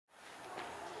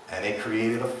And it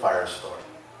created a firestorm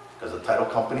because the title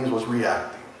companies was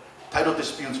reacting. Title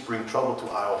disputes bring trouble to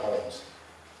IO homes.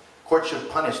 Court should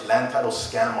punish land title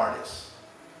scam artists.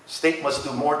 State must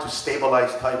do more to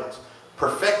stabilize titles.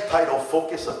 Perfect title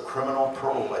focus of criminal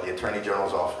probe by the Attorney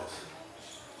General's office.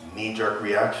 Knee-jerk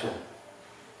reaction.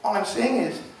 All I'm saying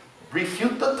is,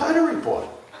 refute the title report.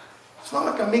 It's not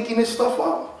like I'm making this stuff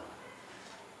up.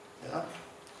 Yeah?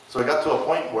 So it got to a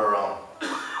point where,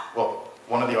 well,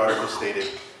 one of the articles stated,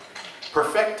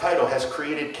 perfect title has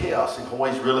created chaos in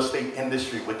Hawaii's real estate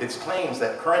industry with its claims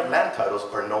that current land titles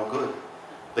are no good.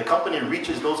 The company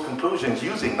reaches those conclusions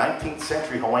using 19th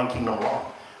century Hawaiian Kingdom law,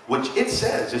 which it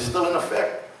says is still in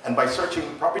effect, and by searching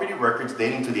property records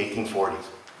dating to the 1840s.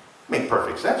 Make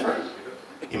perfect sense, right?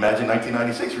 Imagine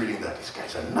 1996 reading that. These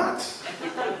guys are nuts.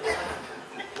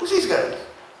 Who's these guys?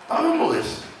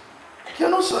 Honorables.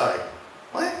 Keanu Sai.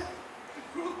 What?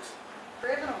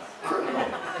 Criminals. Criminal.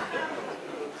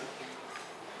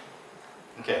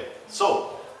 Okay,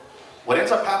 so what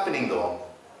ends up happening though,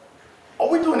 all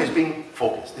we're doing is being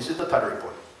focused. This is the title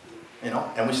report, you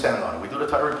know, and we stand on it. We do the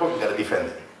title report, we gotta defend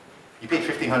it. You pay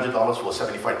 $1,500 for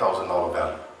a $75,000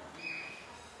 value.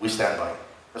 We stand by it.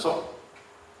 That's all.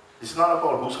 It's not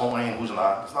about who's Hawaiian, who's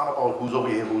not. It's not about who's over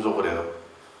here, who's over there.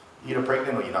 You're either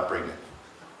pregnant or you're not pregnant.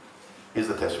 Here's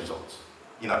the test results.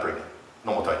 You're not pregnant.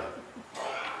 No more title.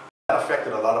 That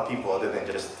affected a lot of people other than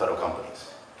just title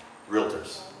companies.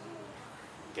 Realtors.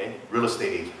 Okay? Real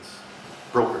estate agents.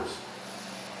 Brokers.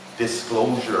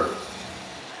 Disclosure.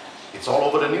 It's all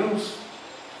over the news.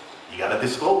 You gotta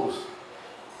disclose.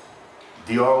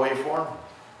 DROA form.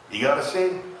 You gotta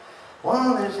say,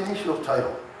 well, there's an issue of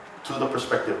title to the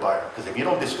prospective buyer. Because if you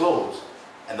don't disclose,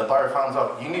 and the buyer finds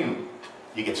out you knew,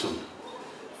 you get sued.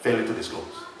 Failure to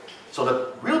disclose. So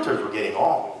the realtors were getting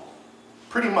all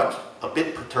pretty much a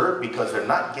bit perturbed because they're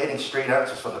not getting straight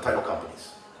answers from the title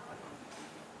companies.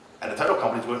 And the title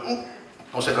companies went,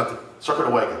 don't say nothing, circle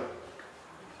the wagon.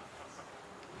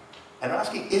 And they're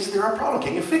asking, is there a problem?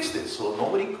 Can you fix this? So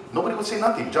nobody would say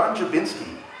nothing. John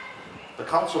Jabinski, the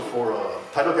counsel for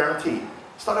title guarantee,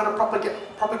 started a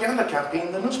propaganda campaign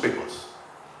in the newspapers.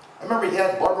 I remember he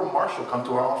had Barbara Marshall come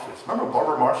to our office. Remember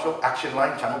Barbara Marshall, Action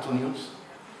Line, Channel 2 News?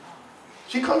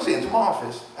 She comes into my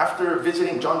office after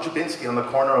visiting John Jabinski on the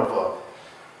corner of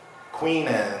Queen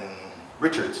and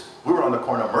Richards. We were on the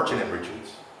corner of Merchant and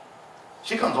Richards.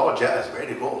 She comes all jazzed,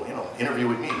 ready to go, you know, interview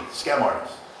with me, scam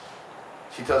artist.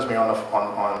 She tells me on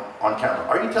camera,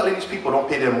 are you telling these people don't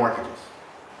pay their mortgages?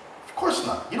 Of course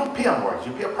not. You don't pay a mortgage,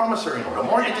 you pay a promissory note. A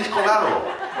mortgage is collateral.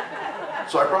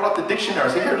 So I brought out the dictionary.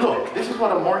 I said, here, look, this is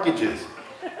what a mortgage is.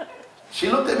 She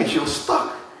looked at me, she was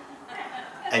stuck.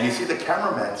 And you see the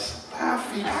cameraman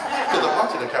laughing, because I'm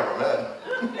watching the cameraman.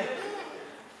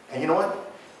 And you know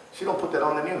what? She don't put that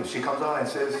on the news. She comes on and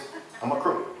says, I'm a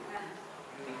crook.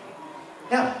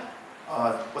 Yeah.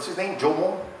 What's his name? Joe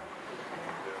Moore?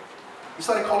 He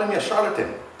started calling me a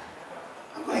charlatan.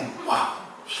 I'm going, wow,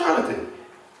 charlatan.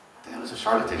 What the hell is a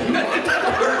charlatan?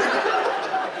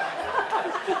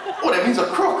 Oh, that means a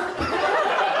crook.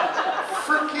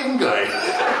 Freaking guy.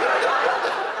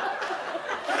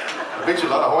 I bet you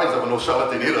a lot of Hawaiians never know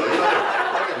charlatan either. You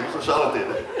know, he's a charlatan.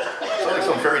 Sounds like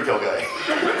some fairy tale guy.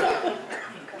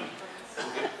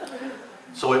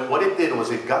 So what it did was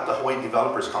it got the Hawaii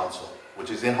Developers Council, which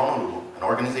is in Honolulu, an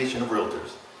organization of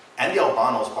realtors, and the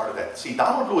Albano is part of that. See,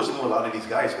 Donald Lewis knew a lot of these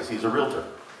guys because he's a realtor.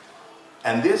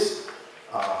 And this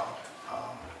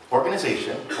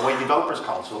organization, Hawaii Developers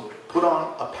Council, put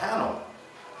on a panel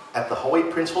at the Hawaii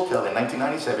Prince Hotel in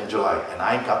 1997, July, and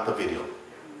I got the video.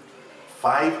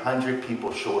 500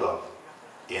 people showed up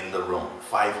in the room,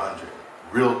 500.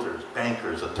 Realtors,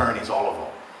 bankers, attorneys, all of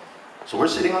them. So we're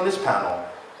sitting on this panel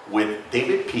with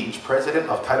David Peach, president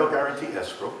of Title Guarantee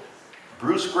Escrow,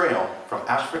 Bruce Graham from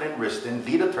Ashford and Riston,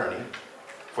 lead attorney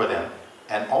for them,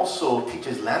 and also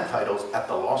teaches land titles at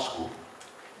the law school.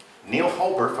 Neil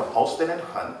Hulbert from Alston and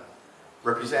Hunt,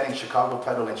 representing Chicago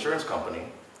Title Insurance Company,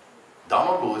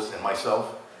 Donald Lewis and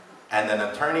myself, and an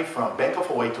attorney from Bank of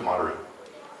Hawaii to Monterey.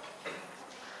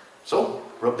 So,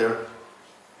 we're up there,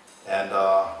 and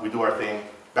we do our thing.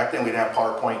 Back then we didn't have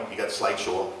PowerPoint, you got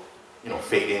slideshow, you know,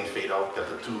 fade in, fade out, got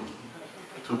the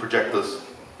two projectors.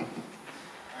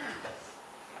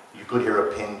 You could hear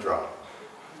a pin drop.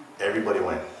 Everybody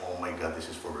went, oh my God, this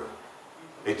is for real.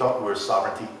 They thought we were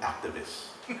sovereignty activists.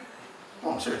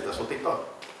 No, I'm serious, that's what they thought.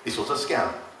 This was a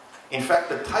scam. In fact,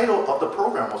 the title of the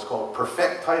program was called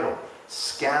Perfect Title,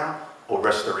 Scam or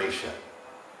Restoration.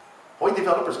 Hawaii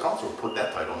Developers Council put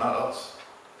that title, not us.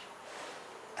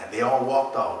 And they all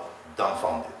walked out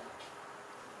dumbfounded.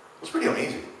 It was pretty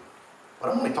amazing. But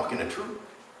I'm only talking the truth.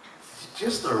 It's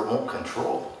just a remote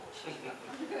control.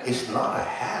 It's not a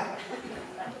hat.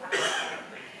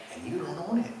 And you don't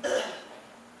own it.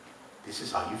 This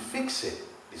is how you fix it.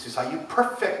 This is how you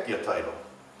perfect your title.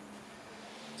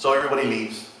 So everybody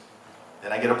leaves.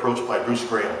 Then I get approached by Bruce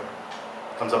Graham.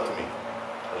 He comes up to me,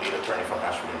 the lead attorney from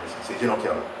Ashford University. He says, you know,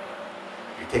 Keanu,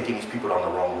 you're taking these people down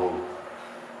the wrong road.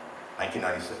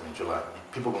 1997 in July.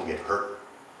 People are going to get hurt.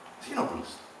 I said, you know,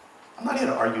 Bruce, I'm not here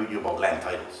to argue with you about land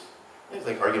titles. It's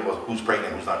like arguing about who's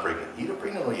pregnant, who's not pregnant. You're either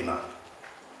pregnant or you're not.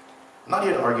 I'm not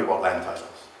here to argue about land titles.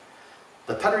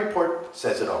 The title report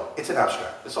says it all. It's an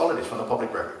abstract. That's all it is from the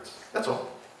public records. That's all.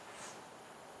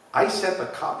 I sent a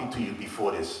copy to you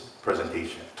before this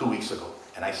presentation 2 weeks ago,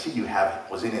 and I see you have it.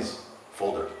 It was in his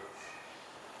folder.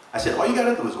 I said, all you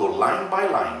got to do is go line by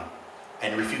line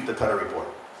and refute the title report.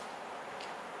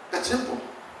 That's simple.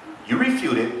 You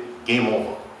refute it, game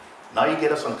over. Now you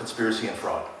get us on conspiracy and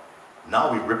fraud.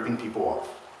 Now we're ripping people off.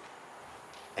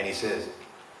 And he says,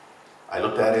 I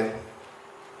looked at it,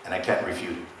 and I can't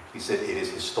refute it. He said, it is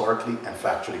historically and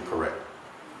factually correct.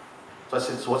 So I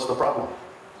said, so what's the problem?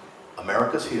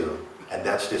 America's here, and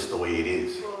that's just the way it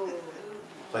is. So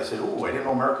I said, oh, I didn't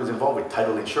know America's involved with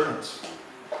title insurance.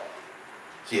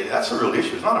 See, that's a real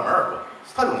issue. It's not America.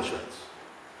 It's title insurance.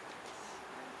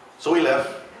 So we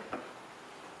left.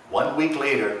 1 week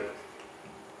later,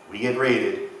 we get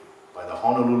raided by the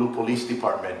Honolulu Police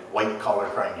Department white-collar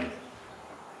crime unit.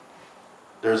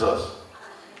 There's us.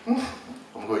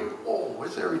 I'm going, oh,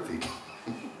 where's everything?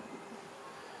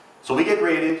 So we get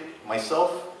raided.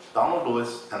 Myself, Donald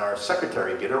Lewis, and our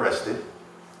secretary get arrested.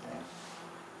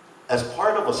 As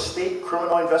part of a state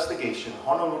criminal investigation,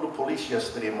 Honolulu police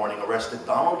yesterday morning arrested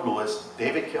Donald Lewis,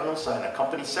 David Keanu Sai, and a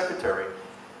company secretary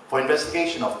for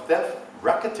investigation of theft,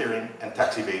 racketeering, and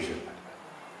tax evasion.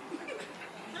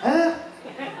 Huh?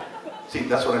 See,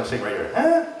 that's what I'm saying right here.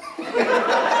 Huh?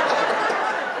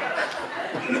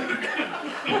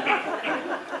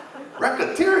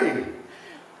 Racketeering.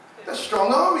 That's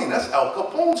strong arming. That's Al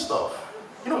Capone stuff.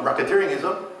 You know what racketeering is,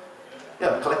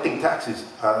 yeah, collecting taxes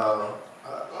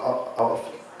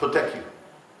protect you.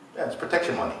 Yeah, it's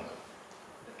protection money.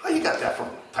 How you got that from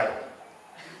title?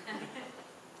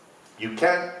 You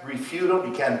can't refute them,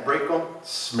 you can't break them,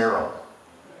 smear them.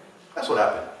 That's what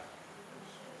happened.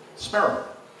 Smear them.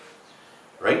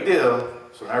 Right there,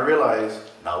 so I realized,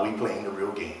 now we playing the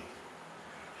real game.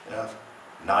 Yeah?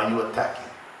 Now you attacking.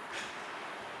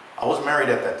 I was married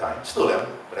at that time, still am,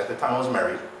 but at the time I was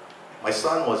married. My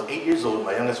son was 8 years old,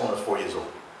 my youngest one was 4 years old.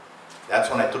 That's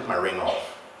when I took my ring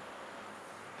off.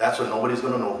 That's when nobody's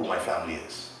gonna know who my family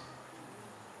is.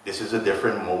 This is a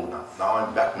different mode now. Now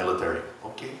I'm back military.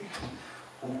 Okay.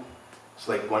 It's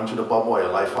like going to the barbed wire,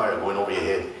 live fire going over your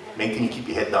head. Making you keep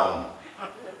your head down.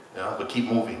 Yeah, but keep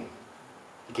moving.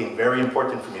 It became very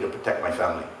important for me to protect my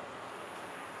family.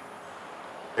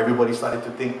 Everybody started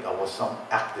to think I was some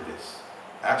activist.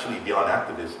 Actually, beyond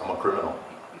activist, I'm a criminal.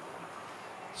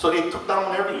 So they took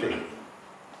down everything.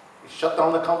 They shut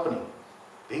down the company.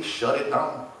 They shut it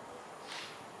down.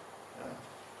 Yeah.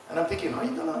 And I'm thinking, how are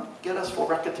you gonna get us for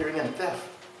racketeering and theft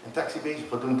and tax evasion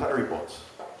for doing title reports?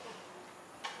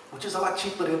 Which is a lot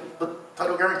cheaper than what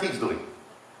Title Guarantee is doing.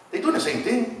 They're doing the same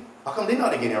thing. How come they're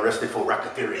not getting arrested for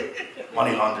racketeering,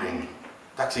 money laundering,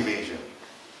 tax evasion?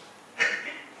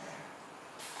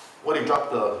 Well, they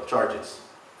dropped the charges,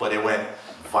 but it went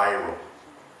viral.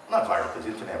 Not viral, because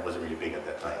the internet wasn't really big at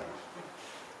that time.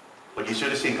 But you should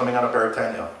have seen coming out of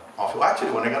Baratania.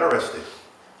 Actually, when I got arrested,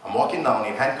 I'm walking down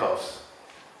in handcuffs,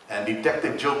 and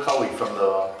Detective Joe Cowie from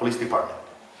the police department.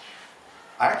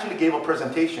 I actually gave a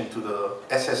presentation to the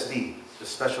SSD, the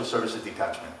Special Services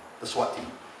Detachment, the SWAT team.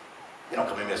 You know,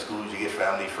 come in there, schools, you get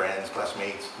family, friends,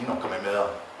 classmates, you know, come in there,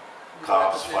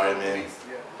 cops, firemen.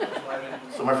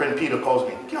 So my friend Peter calls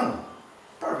me, Keanu,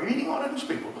 are you reading all the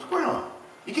newspaper? What's going on?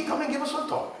 You can come and give us a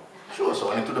talk. Sure, so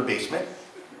I went into the basement,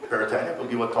 Baratania, go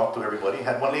give a talk to everybody.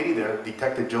 Had one lady there,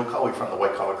 Detective Joe Cowie from the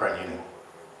White Collar Crime Unit.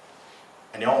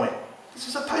 And they all went, this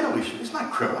is a title issue, it's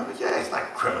not criminal. I go, yeah, it's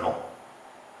not criminal.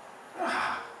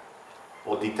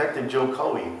 Well, Detective Joe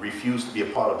Cowie refused to be a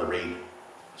part of the raid.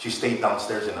 She stayed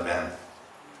downstairs in the van.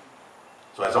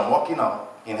 So as I'm walking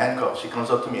out in handcuffs, she comes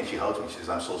up to me and she hugs me. She says,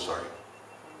 I'm so sorry.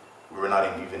 We were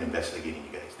not even investigating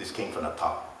you guys. This came from the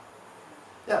top.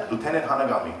 Yeah, Lieutenant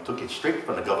Hanagami took it straight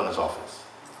from the governor's office.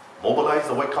 Mobilized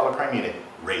the White Collar Crime Unit,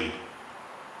 raid.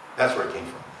 That's where it came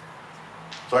from.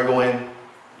 So I go in,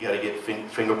 you gotta get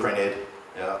fingerprinted,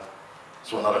 yeah.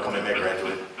 So another coming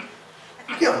graduate.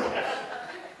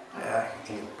 Yeah,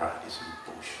 this is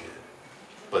bullshit.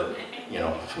 But, you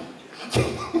know,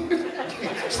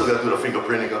 still gotta do the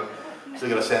fingerprinting, still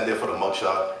gotta stand there for the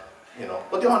mugshot, you know.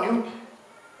 But they all knew,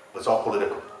 it's all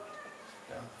political.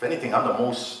 Yeah. If anything, I'm the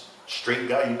most straight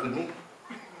guy you could meet.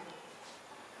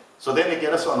 So then they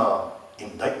get us on an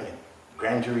indictment,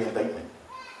 grand jury indictment.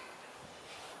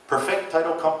 Perfect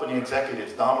Title Company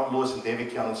executives Donald Lewis and David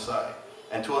Keanu Sai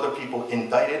and 2 other people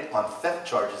indicted on theft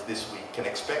charges this week can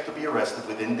expect to be arrested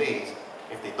within days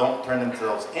if they don't turn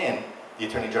themselves in, the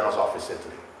Attorney General's office said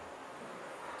today.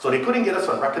 So they couldn't get us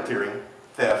on racketeering,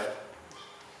 theft,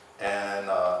 and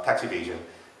tax evasion.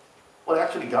 Well, they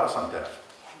actually got us on theft,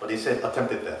 but they said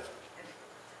attempted theft.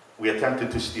 We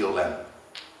attempted to steal land.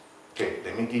 Okay,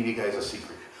 let me give you guys a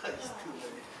secret.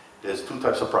 There's 2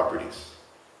 types of properties.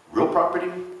 Real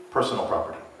property, personal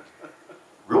property.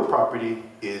 Real property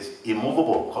is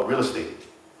immovable, called real estate.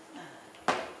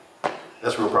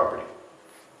 That's real property.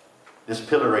 This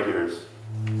pillar right here is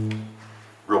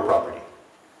real property.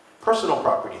 Personal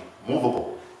property,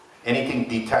 movable. Anything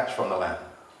detached from the land.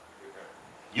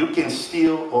 You can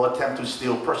steal or attempt to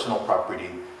steal personal property.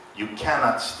 You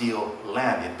cannot steal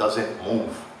land. It doesn't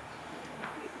move.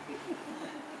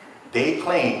 They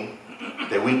claim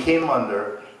that we came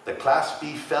under the Class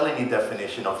B felony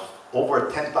definition of over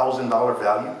a $10,000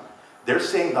 value. They're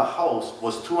saying the house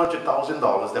was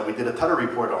 $200,000 that we did a title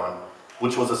report on,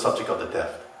 which was the subject of the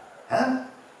theft. Huh?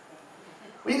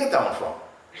 Where you get that one from?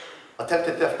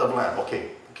 Attempted theft of land.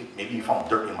 Okay, maybe you found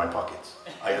dirt in my pockets.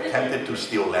 I attempted to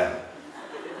steal land.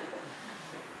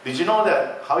 Did you know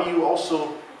that how you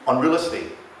also, on real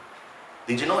estate,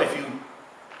 did you know if you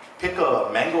pick a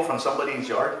mango from somebody's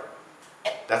yard,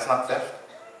 that's not theft?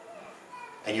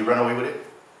 And you ran away with it?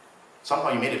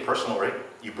 Somehow you made it personal, right?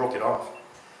 You broke it off.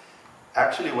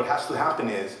 Actually, what has to happen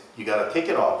is you got to take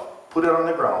it off, put it on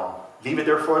the ground, leave it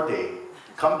there for a day,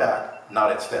 come back, now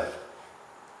it's theft.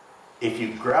 If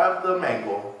you grab the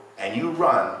mango and you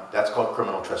run, that's called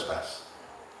criminal trespass.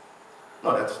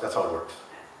 No, that's how it works.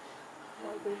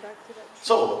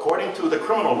 So, according to the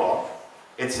criminal law,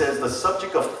 it says the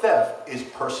subject of theft is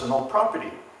personal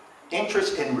property.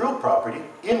 Interest in real property,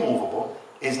 immovable,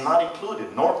 is not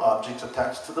included, nor objects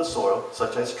attached to the soil,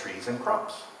 such as trees and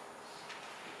crops.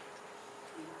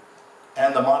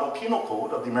 And the Model Penal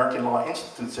Code of the American Law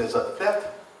Institute says a theft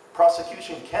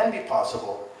prosecution can be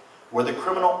possible where the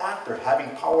criminal actor, having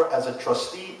power as a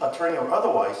trustee, attorney, or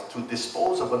otherwise to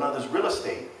dispose of another's real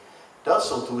estate, does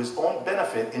so to his own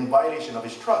benefit in violation of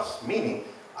his trust, meaning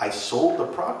I sold the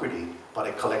property, but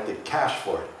I collected cash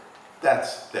for it.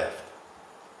 That's theft,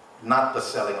 not the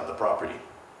selling of the property.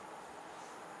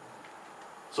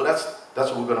 So that's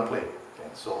what we're going to play. Okay,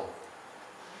 so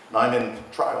now I'm in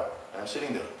trial, and I'm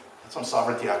sitting there. And some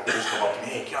sovereignty activists come up to me,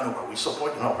 hey, Keanu, we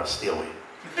support you. No, bro, stay away.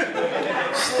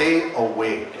 Stay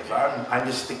away, because I'm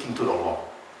just sticking to the law.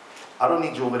 I don't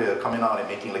need you over there coming out and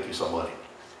making like you somebody.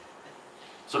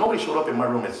 So nobody showed up in my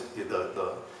room as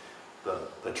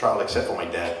the trial except for my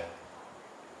dad.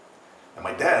 And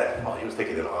my dad, well, he was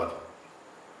taking it hard.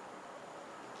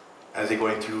 As they're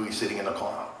going through, he's sitting in the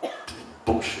corner.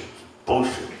 Bullshit,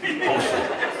 bullshit,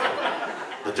 bullshit.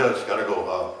 The judge gotta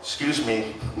go, excuse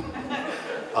me,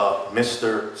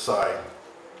 Mr. Sai,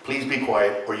 please be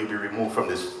quiet or you'll be removed from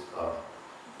this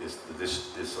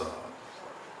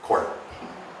court.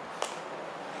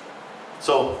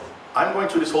 So I'm going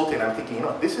through this whole thing, I'm thinking, you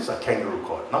know, this is a kangaroo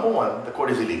court. Number one, the court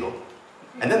is illegal.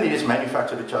 And then they just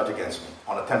manufactured a charge against me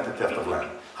on attempted theft of land.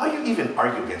 How do you even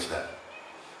argue against that?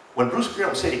 When Bruce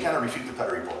Graham said he cannot refute the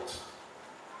title reports,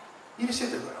 you just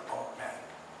sit there going, oh man.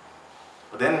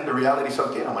 But then the reality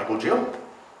sunk in, I might go jail.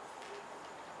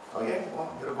 Okay, well,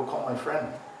 I'm gonna go call my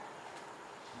friend.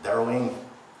 Darrowing,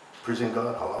 prison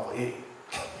guard, Hawaii.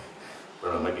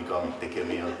 Brother might be coming, take care of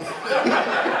me.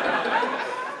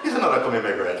 He's another coming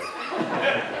back red.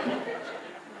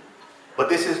 But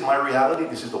this is my reality,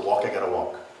 this is the walk I gotta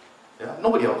walk. Yeah?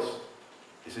 Nobody else.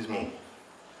 This is me.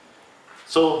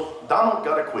 So Donald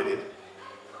got acquitted,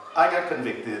 I got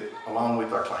convicted along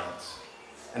with our clients.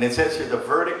 And it says here, the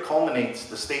verdict culminates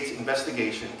the state's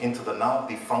investigation into the now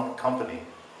defunct company,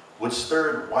 which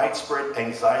stirred widespread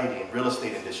anxiety in real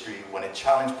estate industry when it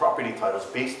challenged property titles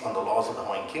based on the laws of the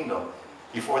Hawaiian Kingdom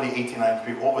before the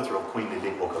 1893 overthrow of Queen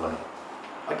Lili'uokalani.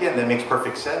 Again, that makes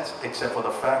perfect sense, except for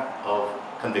the fact of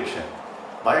conviction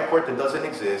by a court that doesn't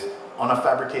exist on a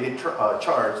fabricated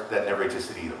charge that never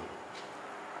existed either.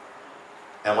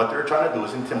 And what they're trying to do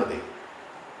is intimidate.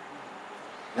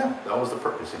 Yeah, that was the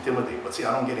purpose, intimidate. But see,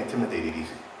 I don't get intimidated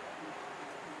easy.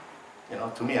 You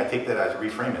know, to me, I take that as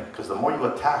reframe it, because the more you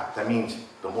attack, that means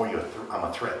the more I'm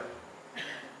a threat.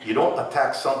 You don't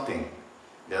attack something,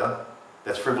 yeah,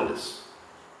 that's frivolous.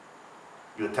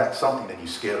 You attack something that you're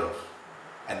scared of.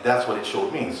 And that's what it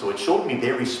showed me. So it showed me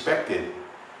they respected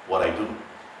what I do,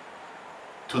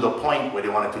 to the point where they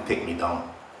wanted to take me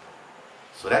down.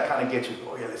 So that kind of gets you,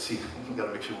 oh yeah, let's see, we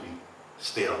gotta make sure we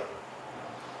stay up.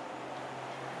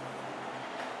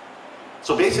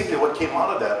 So basically what came out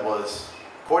of that was,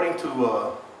 according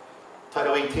to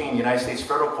Title 18, United States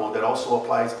Federal Code, that also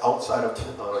applies outside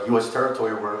of U.S.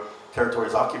 territory where territory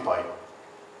is occupied.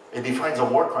 It defines a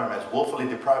war crime as willfully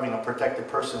depriving a protected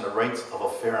person the rights of a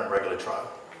fair and regular trial.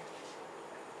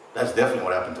 That's definitely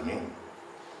what happened to me.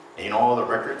 And you know all the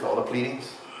records, all the pleadings?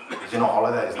 Because you know all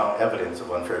of that is now evidence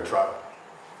of unfair trial.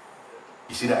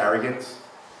 You see the arrogance?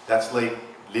 That's like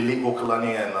Lili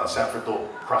Okalani and Sanford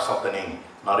cross out the name,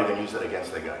 not even use it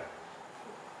against that guy.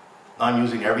 Now I'm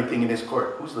using everything in this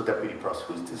court. Who's the deputy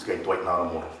prosecutor? Who's this guy, Dwight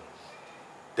Nanamoto?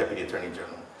 Deputy Attorney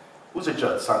General. Who's a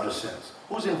judge? Sandra Sims.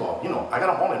 Who's involved? You know, I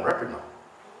got them all in record now.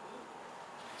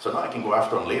 So now I can go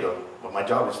after them later, but my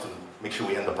job is to make sure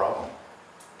we end the problem.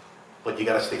 But you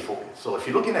gotta stay focused. So if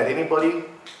you're looking at anybody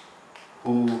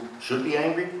who should be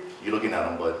angry, you're looking at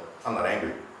them, but I'm not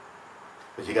angry.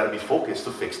 Because you gotta be focused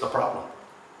to fix the problem.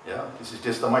 Yeah, this is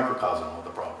just a microcosm of the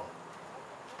problem.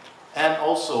 And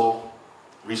also,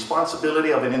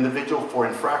 responsibility of an individual for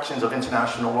infractions of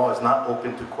international law is not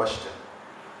open to question.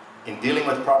 In dealing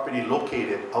with property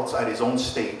located outside his own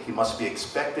state, he must be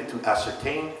expected to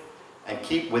ascertain and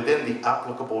keep within the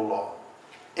applicable law.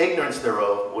 Ignorance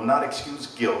thereof will not excuse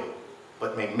guilt,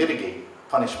 but may mitigate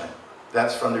punishment.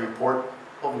 That's from the report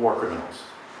of war criminals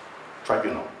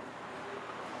tribunal.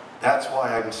 That's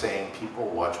why I'm saying, people,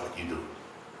 watch what you do.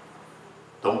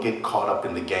 Don't get caught up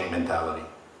in the gang mentality,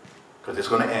 because it's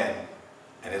going to end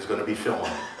and it's going to be filmed.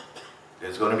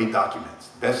 There's going to be documents.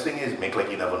 The best thing is make like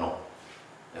you never know.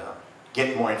 Yeah?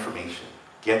 Get more information,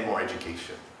 get more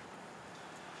education.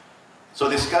 So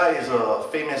this guy is a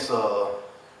famous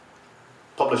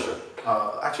publisher,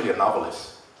 actually a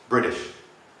novelist, British.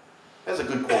 There's a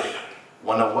good quote.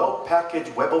 When a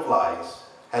well-packaged web of lies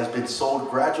has been sold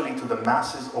gradually to the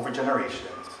masses over generations,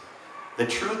 the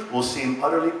truth will seem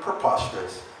utterly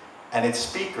preposterous and its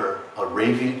speaker a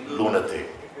raving lunatic.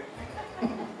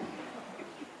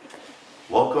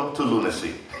 Welcome to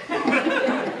lunacy.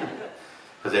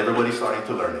 Because everybody's starting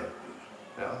to learn it.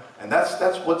 Yeah? And that's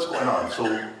what's going on.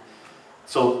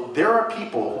 So there are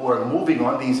people who are moving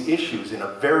on these issues in a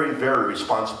very, very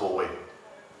responsible way.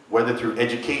 Whether through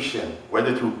education,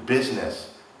 whether through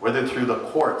business, whether through the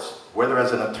courts, whether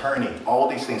as an attorney, all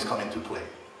these things come into play.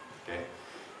 Okay?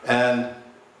 And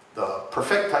the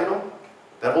perfect title,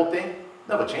 that whole thing,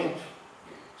 never changed.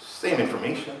 Same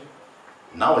information.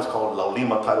 Now it's called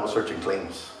Laulima Title Search and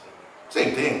Claims.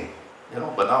 Same thing. You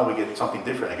know, but now we get something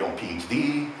different. I get a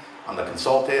PhD, I'm the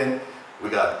consultant, we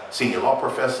got senior law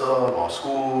professor, law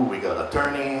school, we got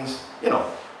attorneys, you know.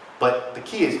 But the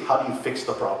key is, how do you fix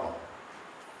the problem?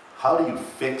 How do you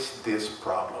fix this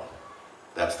problem?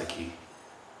 That's the key.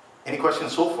 Any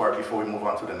questions so far before we move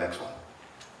on to the next one?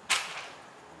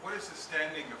 What is the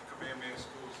standing of Kamehameha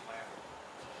School's land?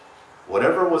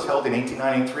 Whatever was held in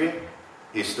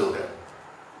 1893 is still there.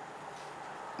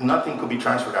 Nothing could be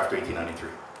transferred after 1893.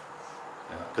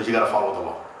 Because you got to follow the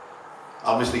law.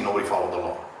 Obviously, nobody followed the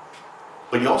law.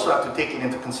 But you also have to take it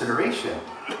into consideration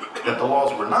that the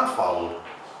laws were not followed,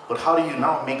 but how do you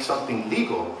now make something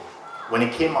legal when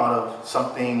it came out of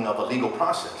something of a legal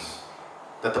process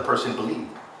that the person believed?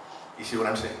 You see what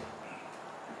I'm saying?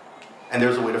 And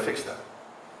there's a way to fix that.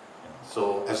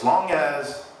 So as long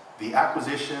as the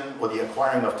acquisition or the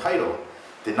acquiring of title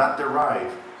did not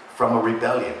derive from a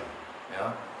rebellion,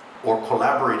 yeah, or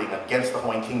collaborating against the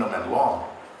Hawaiian Kingdom and law,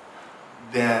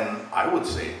 then I would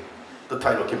say the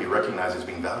title can be recognized as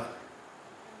being valid.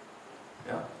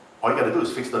 Yeah? All you got to do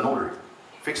is fix the notary.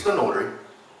 Fix the notary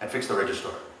and fix the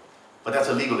registrar. But that's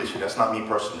a legal issue. That's not me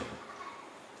personally.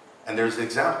 And there's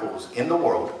examples in the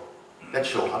world that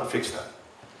show how to fix that.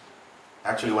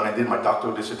 Actually, when I did my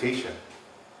doctoral dissertation,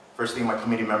 first thing my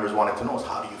committee members wanted to know is,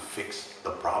 how do you fix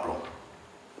the problem?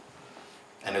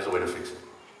 And there's a way to fix it.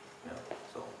 Yeah.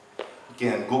 So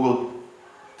again, Google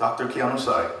Dr. Keanu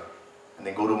Sai, and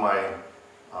then go to my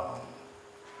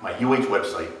my UH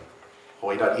website,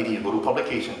 Hawaii.edu, go to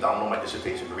publication, download my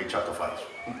dissertation to read chapter 5.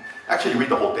 Actually, read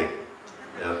the whole thing.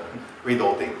 Yeah, read the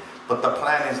whole thing. But the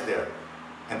plan is there,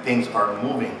 and things are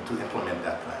moving to implement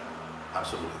that plan.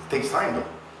 Absolutely. It takes time though.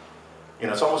 You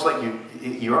know, it's almost like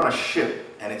you're on a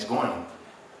ship and it's going.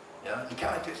 Yeah, you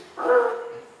can't just,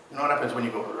 you know what happens when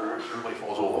you go, everybody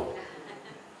falls over.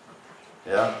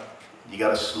 Yeah, you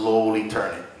gotta slowly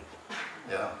turn it.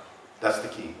 Yeah, that's the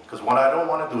key. Because what I don't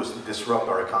want to do is to disrupt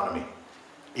our economy,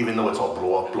 even though it's all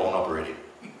blown up already.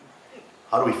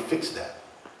 How do we fix that?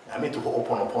 I'm into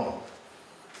ho'oponopono.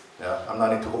 Yeah, I'm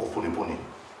not into ho'opunipuni.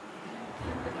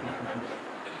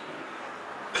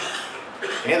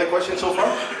 Any other questions so far?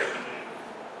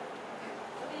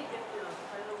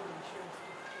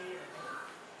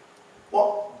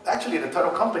 actually the title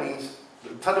companies,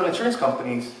 the title insurance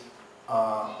companies,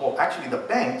 well, actually the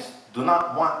banks do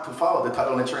not want to file the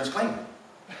title insurance claim.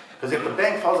 Because if the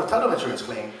bank files a title insurance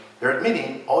claim, they're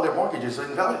admitting all their mortgages are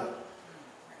invalid.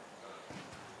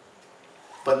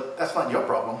 But that's not your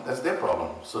problem, that's their problem.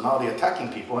 So now they're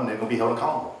attacking people and they're going to be held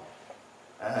accountable.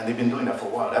 And they've been doing that for a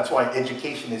while. That's why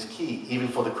education is key, even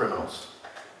for the criminals.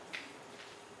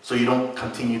 So you don't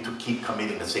continue to keep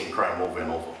committing the same crime over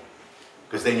and over.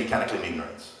 Because then you can't claim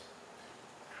ignorance.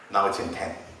 Now it's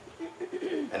intent.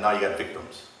 And now you got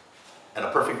victims. And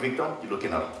a perfect victim, you're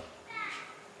looking at them.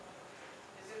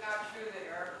 Is it not true that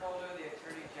Eric Holder, the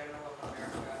Attorney General of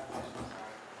America, has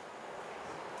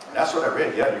resigned? That's what I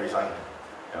read, yeah, he resigned.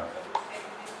 Yeah. Who's taking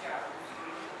his job? Who's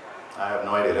doing his job? I have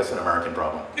no idea, that's an American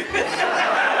problem.